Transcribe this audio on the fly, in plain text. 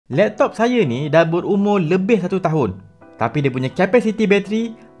Laptop saya ni dah berumur lebih 1 tahun, tapi dia punya capacity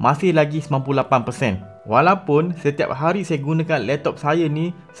bateri masih lagi 98%. Walaupun setiap hari saya gunakan laptop saya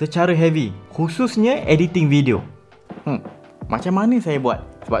ni secara heavy, khususnya editing video. Macam mana saya buat?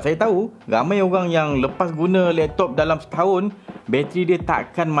 Sebab saya tahu ramai orang yang lepas guna laptop dalam setahun, bateri dia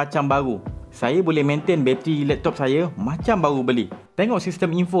takkan macam baru. Saya boleh maintain bateri laptop saya macam baru beli. Tengok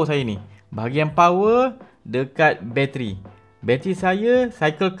sistem info saya ni. Bahagian power dekat bateri. Bateri saya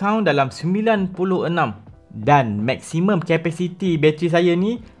cycle count dalam 96 dan maximum capacity bateri saya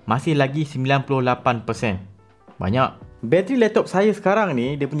ni masih lagi 98%. Banyak. Bateri laptop saya sekarang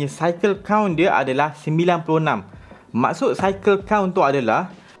ni, dia punya cycle count dia adalah 96. Maksud cycle count tu adalah,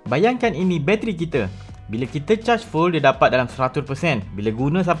 bayangkan ini bateri kita. Bila kita charge full, dia dapat dalam 100%. Bila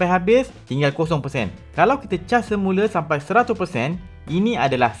guna sampai habis, tinggal 0%. Kalau kita charge semula sampai 100%, ini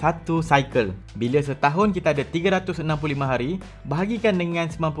adalah satu cycle. Bila setahun kita ada 365 hari, bahagikan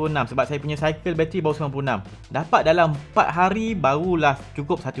dengan 96. Sebab saya punya cycle bateri baru 96. Dapat dalam 4 hari barulah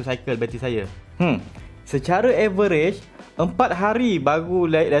cukup satu cycle bateri saya. Secara average, 4 hari baru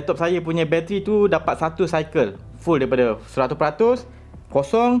laptop saya punya bateri tu dapat satu cycle full daripada 100%,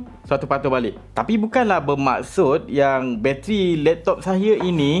 kosong, 100% balik. Tapi bukanlah bermaksud yang bateri laptop saya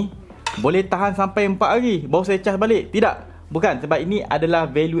ini boleh tahan sampai 4 hari baru saya charge balik. Tidak. Bukan, sebab ini adalah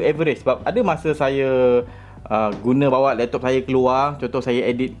value average. Sebab ada masa saya bawa laptop saya keluar. Contoh saya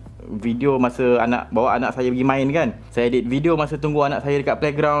edit video masa bawa anak saya pergi main kan. Saya edit video masa tunggu anak saya dekat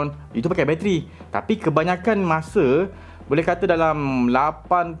playground. Itu pakai bateri. Tapi kebanyakan masa, boleh kata dalam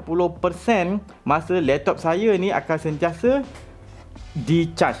 80% masa laptop saya ni akan sentiasa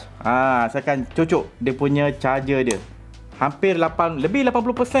di charge. Saya akan cocok dia punya charger dia. Hampir lebih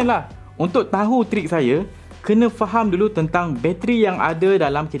 80% lah. Untuk tahu trik saya, kena faham dulu tentang bateri yang ada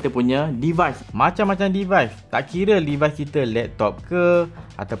dalam kita punya device. Macam-macam device. Tak kira device kita laptop ke,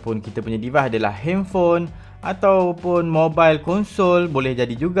 ataupun kita punya device adalah handphone, ataupun mobile console boleh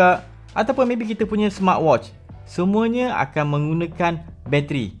jadi juga, ataupun maybe kita punya smartwatch. Semuanya akan menggunakan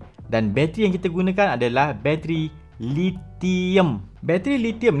bateri. Dan bateri yang kita gunakan adalah bateri lithium. Bateri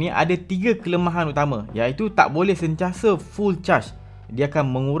lithium ni ada 3 kelemahan utama, iaitu tak boleh sentiasa full charge. Dia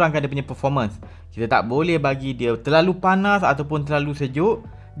akan mengurangkan dia punya performance. Kita tak boleh bagi dia terlalu panas ataupun terlalu sejuk.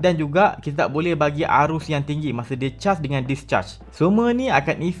 Dan juga kita tak boleh bagi arus yang tinggi masa dia charge dengan discharge. Semua ni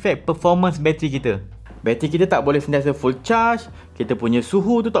akan efek performance bateri kita. Bateri kita tak boleh sentiasa full charge. Kita punya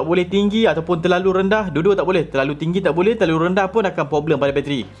suhu tu tak boleh tinggi ataupun terlalu rendah. Dua-dua tak boleh. Terlalu tinggi tak boleh, terlalu rendah pun akan problem pada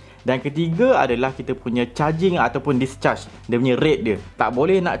bateri. Dan ketiga adalah kita punya charging ataupun discharge. Dia punya rate dia. Tak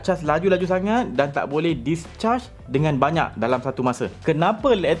boleh nak charge laju-laju sangat dan tak boleh discharge dengan banyak dalam satu masa.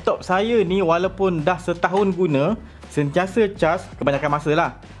 Kenapa laptop saya ni walaupun dah setahun guna, sentiasa charge kebanyakan masa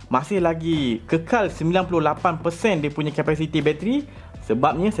lah, masih lagi kekal 98% dia punya capacity bateri?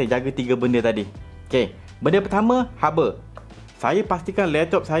 Sebabnya saya jaga 3 benda tadi. Okay, benda pertama, haba. Saya pastikan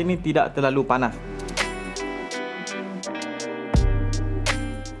laptop saya ni tidak terlalu panas.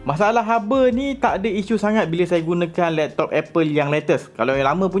 Masalah haba ni tak ada isu sangat bila saya gunakan laptop Apple yang latest. Kalau yang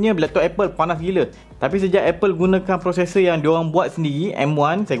lama punya laptop Apple panas gila. Tapi sejak Apple gunakan prosesor yang diorang buat sendiri,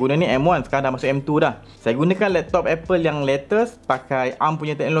 M1, saya guna ni M1, sekarang dah masuk M2 dah. Saya gunakan laptop Apple yang latest, pakai ARM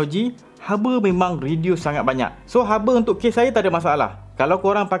punya teknologi, haba memang reduce sangat banyak. So haba untuk case saya tak ada masalah. Kalau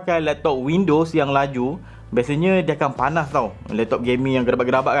korang pakai laptop Windows yang laju, biasanya dia akan panas tau. Laptop gaming yang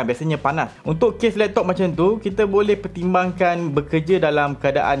gerabak-gerabak kan, biasanya panas. Untuk case laptop macam tu, kita boleh pertimbangkan bekerja dalam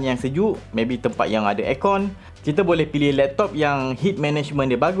keadaan yang sejuk, maybe tempat yang ada aircon. Kita boleh pilih laptop yang heat management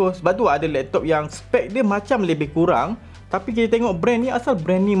dia bagus. Sebab tu ada laptop yang spek dia macam lebih kurang, tapi kita tengok brand ni, asal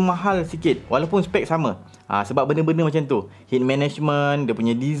brand ni mahal sikit walaupun spek sama. Sebab benda-benda macam tu, heat management, dia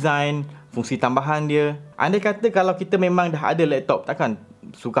punya design, fungsi tambahan dia. Andai kata kalau kita memang dah ada laptop, takkan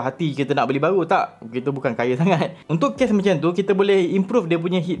suka hati kita nak beli baru, tak? Kita bukan kaya sangat. Untuk case macam tu, kita boleh improve dia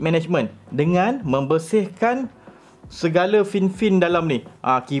punya heat management dengan membersihkan segala fin-fin dalam ni.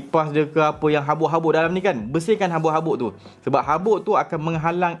 Kipas dia ke apa yang habuk-habuk dalam ni kan, bersihkan habuk-habuk tu. Sebab habuk tu akan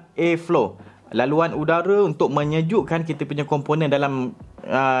menghalang airflow, laluan udara untuk menyejukkan kita punya komponen dalam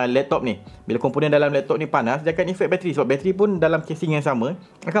laptop ni. Bila komponen dalam laptop ni panas, dia akan efek bateri. Sebab bateri pun dalam casing yang sama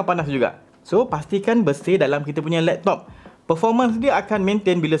akan panas juga. So pastikan bersih dalam kita punya laptop. Performance dia akan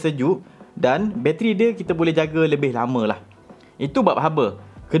maintain bila sejuk, dan bateri dia kita boleh jaga lebih lama lah. Itu bab haba.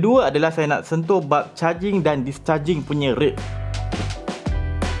 Kedua adalah saya nak sentuh bab charging dan discharging punya rate.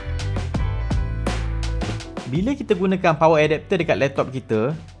 Bila kita gunakan power adapter dekat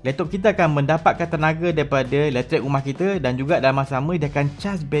laptop kita akan mendapatkan tenaga daripada elektrik rumah kita, dan juga dalam masa sama dia akan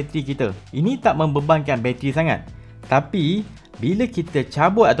charge bateri kita. Ini tak membebankan bateri sangat. Tapi bila kita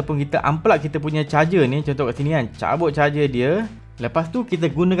cabut ataupun kita unplug kita punya charger ni, contoh kat sini kan, cabut charger dia, Lepas tu kita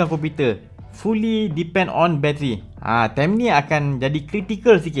gunakan komputer, fully depend on battery. Time ni akan jadi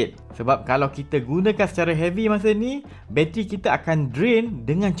critical sikit. Sebab kalau kita gunakan secara heavy masa ni, bateri kita akan drain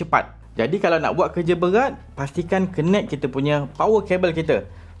dengan cepat. Jadi kalau nak buat kerja berat, pastikan connect kita punya power cable kita,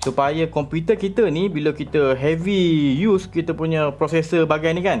 supaya komputer kita ni bila kita heavy use kita punya processor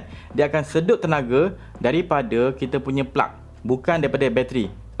bagai ni kan, dia akan sedut tenaga daripada kita punya plug, bukan daripada bateri.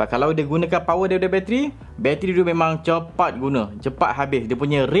 Sebab kalau dia gunakan power daripada bateri, bateri dia memang cepat guna, cepat habis. Dia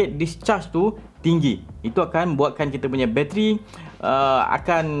punya rate discharge tu tinggi. Itu akan buatkan kita punya bateri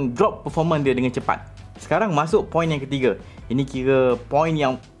akan drop performance dia dengan cepat. Sekarang masuk poin yang ketiga. Ini kira poin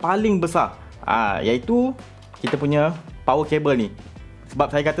yang paling besar, iaitu kita punya power cable ni. Sebab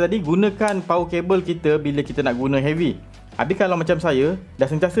saya kata tadi, gunakan power cable kita bila kita nak guna heavy. Habis kalau macam saya, dah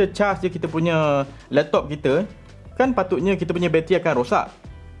sentiasa charge je kita punya laptop kita, kan patutnya kita punya bateri akan rosak.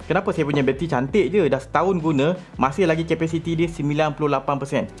 Kenapa saya punya bateri cantik je, dah setahun guna, masih lagi kapasiti dia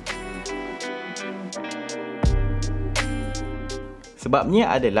 98%. Sebabnya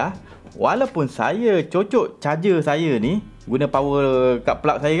adalah, walaupun saya cocok charger saya ni, guna power kat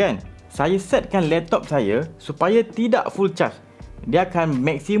plug saya kan, saya setkan laptop saya supaya tidak full charge. Dia akan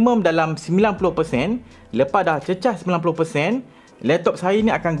maksimum dalam 90%. Lepas dah cecah 90%, laptop saya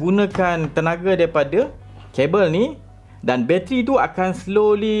ni akan gunakan tenaga daripada kabel ni, dan bateri tu akan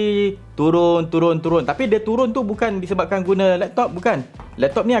slowly turun. Tapi dia turun tu bukan disebabkan guna laptop, bukan.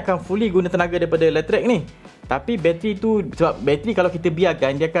 Laptop ni akan fully guna tenaga daripada elektrik ni. Tapi bateri tu, sebab bateri kalau kita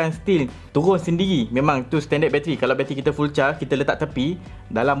biarkan, dia akan still turun sendiri. Memang tu standard bateri. Kalau bateri kita full charge, kita letak tepi,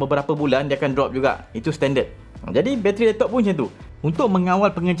 dalam beberapa bulan dia akan drop juga. Itu standard. Jadi bateri laptop pun macam tu. Untuk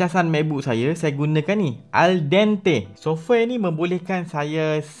mengawal pengecasan MacBook saya gunakan ni, al dente. Software ni membolehkan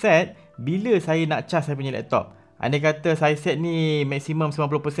saya set bila saya nak charge saya punya laptop. Andai kata saya set ni maksimum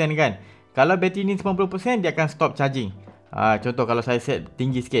 90% kan, kalau bateri ni 90%, dia akan stop charging. Contoh kalau saya set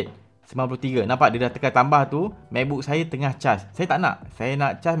tinggi sikit, 93, nampak dia dah tekan tambah tu, MacBook saya tengah charge. Saya tak nak, saya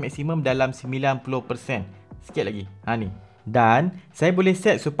nak charge maksimum dalam 90%. Sikit lagi, ni. Dan saya boleh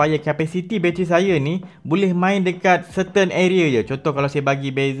set supaya kapasiti bateri saya ni boleh main dekat certain area je. Contoh kalau saya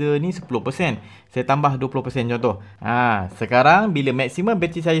bagi beza ni 10%, saya tambah 20% contoh. Sekarang bila maksimum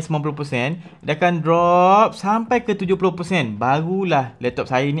bateri saya 90%, dia akan drop sampai ke 70%. Barulah laptop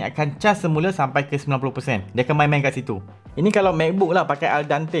saya ni akan charge semula sampai ke 90%. Dia akan main-main kat situ. Ini kalau MacBook lah pakai al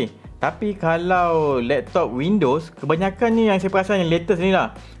dente. Tapi kalau laptop Windows, kebanyakan ni yang saya perasan yang latest ni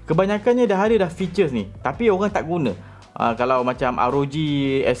lah, kebanyakannya dah ada dah features ni, tapi orang tak guna. Kalau macam ROG,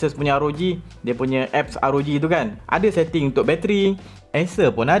 Asus punya ROG, dia punya apps ROG tu kan, ada setting untuk bateri. Acer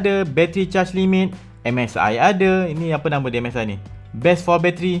pun ada battery charge limit. MSI ada, ini apa nama dia MSI ni, best for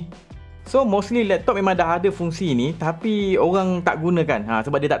battery. So mostly laptop memang dah ada fungsi ni, tapi orang tak gunakan,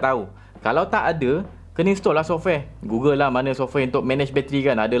 sebab dia tak tahu. Kalau tak ada, kena install lah software. Google lah mana software untuk manage bateri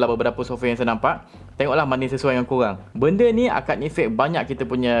kan. Adalah beberapa software yang saya nampak. Tengoklah mana sesuai dengan korang. Benda ni akan efek banyak kita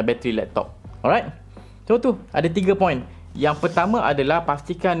punya bateri laptop. Alright, so tu ada 3 poin. Yang pertama adalah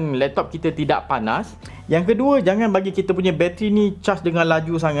pastikan laptop kita tidak panas. Yang kedua, jangan bagi kita punya bateri ni charge dengan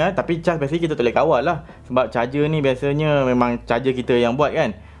laju sangat. Tapi charge biasanya kita tak boleh kawal lah, sebab charger ni biasanya memang charger kita yang buat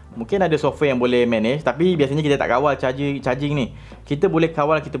kan. Mungkin ada software yang boleh manage, tapi biasanya kita tak kawal charging ni. Kita boleh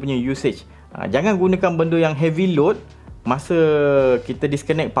kawal kita punya usage. Jangan gunakan benda yang heavy load masa kita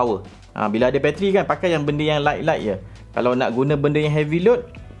disconnect power. Bila ada bateri kan, pakai yang benda yang light-light je. Kalau nak guna benda yang heavy load,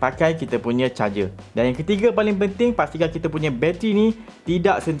 pakai kita punya charger. Dan yang ketiga paling penting, pastikan kita punya bateri ni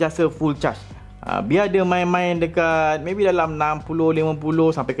tidak sentiasa full charge. Biar dia main-main dekat maybe dalam 60,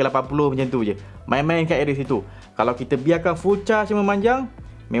 50 sampai ke 80 macam tu je. Main-main kat area situ. Kalau kita biarkan full charge memanjang,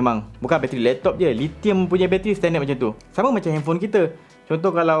 memang bukan bateri laptop je, lithium punya bateri standard macam tu. Sama macam handphone kita.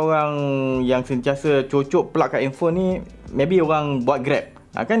 Contoh kalau orang yang sentiasa cocok plug kat handphone ni, maybe orang buat Grab.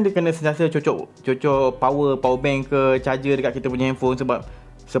 Kan dia kena sentiasa cocok power bank ke charger dekat kita punya handphone, sebab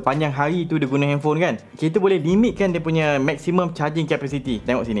sepanjang hari tu dia guna handphone kan. Kita boleh limitkan dia punya maximum charging capacity.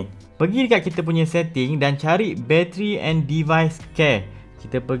 Tengok sini. Pergi dekat kita punya setting dan cari battery and device care.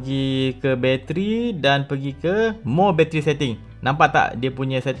 Kita pergi ke battery dan pergi ke more battery setting. Nampak tak dia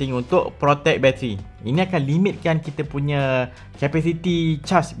punya setting untuk protect battery. Ini akan limitkan kita punya capacity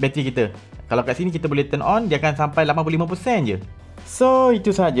charge battery kita. Kalau kat sini kita boleh turn on, dia akan sampai 85% je. So itu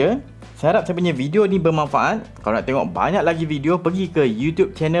saja. Saya harap saya punya video ni bermanfaat. Kalau nak tengok banyak lagi video, pergi ke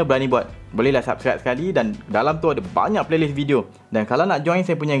YouTube channel Berani Buat. Bolehlah subscribe sekali, dan dalam tu ada banyak playlist video. Dan kalau nak join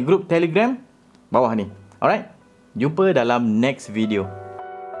saya punya group Telegram, bawah ni. Alright, jumpa dalam next video.